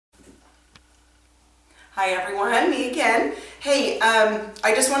Hi everyone, me again. Hey,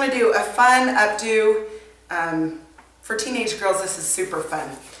 I just want to do a fun updo for teenage girls. This is super fun.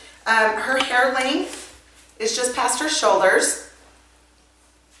 Her hair length is just past her shoulders,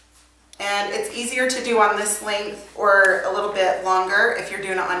 and it's easier to do on this length or a little bit longer if you're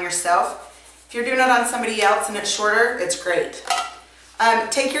doing it on yourself. If you're doing it on somebody else and it's shorter, it's great.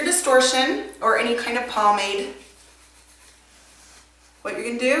 Take your distortion or any kind of pomade. What you're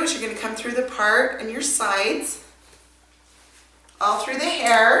going to do is you're going to come through the part and your sides, all through the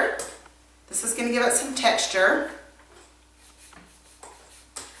hair. This is going to give it some texture.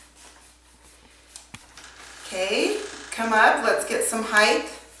 Okay, come up, let's get some height.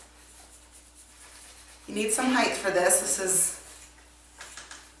 You need some height for this. This is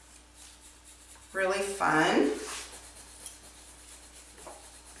really fun.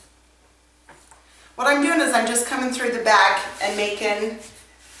 What I'm doing is I'm just coming through the back and making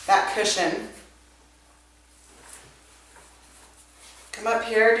that cushion. Come up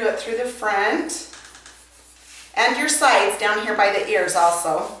here, do it through the front and your sides down here by the ears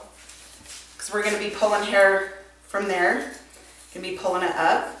also, because we're going to be pulling hair from there. Going to be pulling it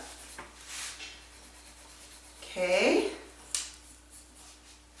up. Okay.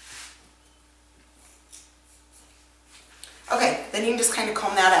 Okay, then you can just kind of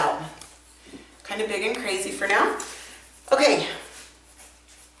comb that out. Kind of big and crazy for now. Okay,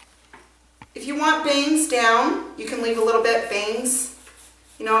 if you want bangs down, you can leave a little bit bangs.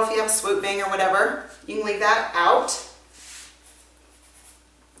 You know, if you have a swoop bang or whatever, you can leave that out.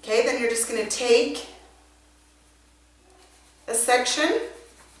 Okay, then you're just going to take a section,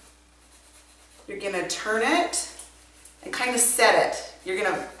 you're going to turn it and kind of set it. You're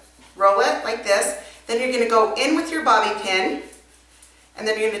going to roll it like this, then you're going to go in with your bobby pin. And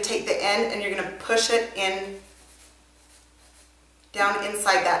then you're going to take the end and you're going to push it in, down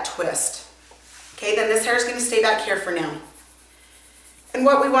inside that twist. Okay, then this hair is going to stay back here for now. And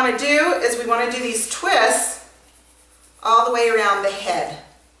what we want to do is we want to do these twists all the way around the head.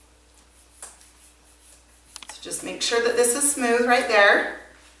 So just make sure that this is smooth right there.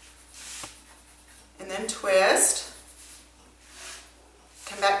 And then twist.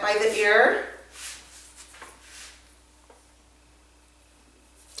 Come back by the ear.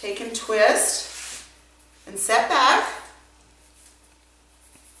 Take and twist and set back.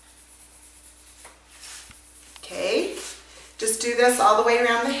 Okay, just do this all the way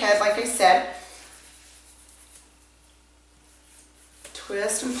around the head like I said.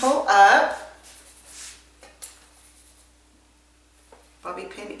 Twist and pull up. Bobby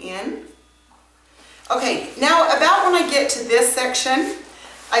pin in. Okay, now about when I get to this section,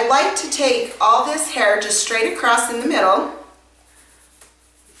 I like to take all this hair just straight across in the middle.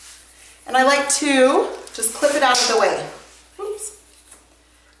 And I like to just clip it out of the way. Oops.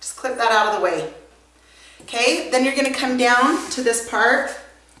 Just clip that out of the way. Okay, then you're going to come down to this part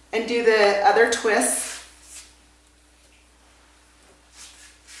and do the other twists.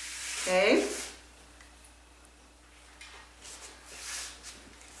 Okay.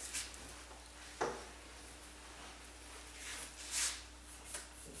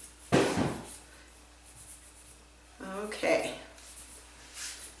 Okay.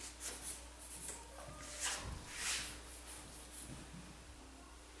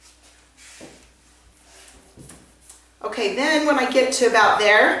 Okay, then when I get to about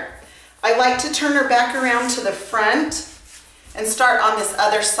there, I like to turn her back around to the front and start on this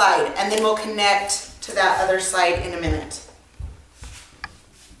other side, and then we'll connect to that other side in a minute.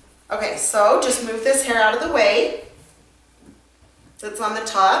 Okay, so just move this hair out of the way that's on the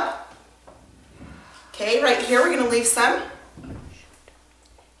top. Okay, right here we're going to leave some,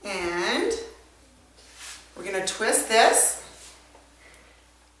 and we're going to twist this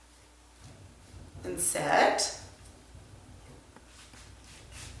and set.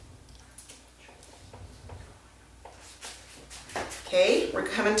 Okay, we're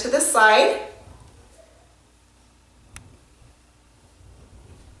coming to the side.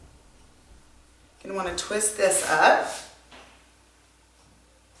 You're going to want to twist this up.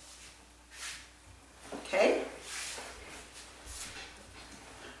 Okay.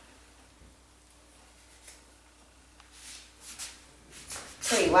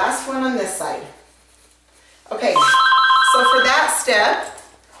 Okay, last one on this side. Okay, so for that step,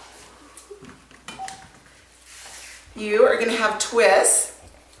 you are going to have twists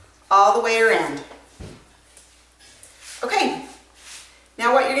all the way around. Okay,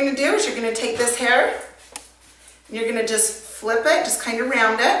 now what you're going to do is you're going to take this hair and you're going to just flip it, just kind of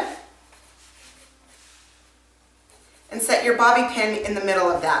round it, and set your bobby pin in the middle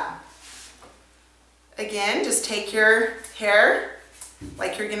of that. Again, just take your hair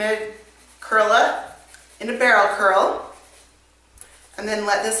like you're going to curl it in a barrel curl. And then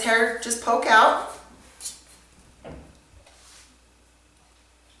let this hair just poke out.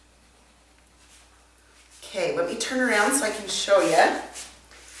 Okay, let me turn around so I can show you.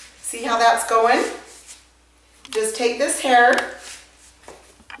 See how that's going? Just take this hair,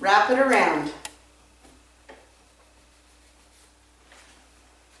 wrap it around.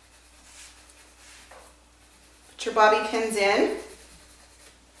 Put your bobby pins in.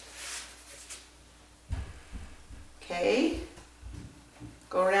 Okay,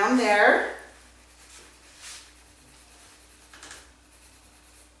 go around there.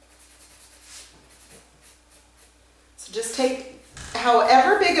 So just take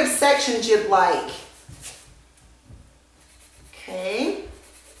however big of sections you'd like. Okay.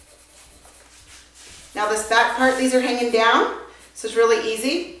 Now this back part, these are hanging down, so it's really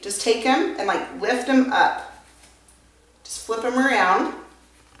easy. Just take them and like lift them up. Just flip them around.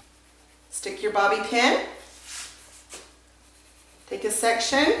 Stick your bobby pin. Take a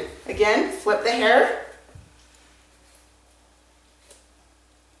section, again, flip the hair.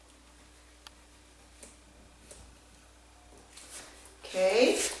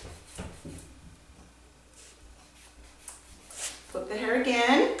 Okay. Flip the hair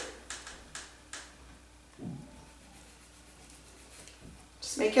again.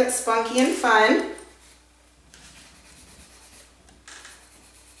 Just make it spunky and fun.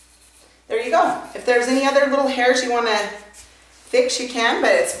 There you go. If there's any other little hairs you want to fix, you can,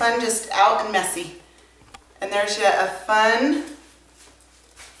 but it's fun just out and messy. And there's you a fun,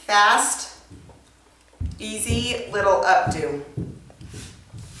 fast, easy little updo.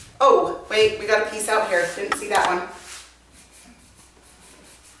 Oh, wait, we got a piece out here. Didn't see that one.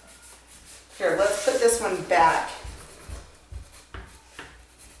 Here, let's put this one back.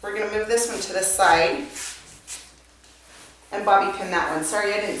 We're going to move this one to the side and bobby pin that one.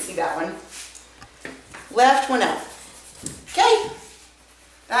 Sorry, I didn't see that one. Left one up. Okay,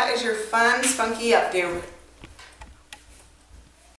 that is your fun, spunky updo.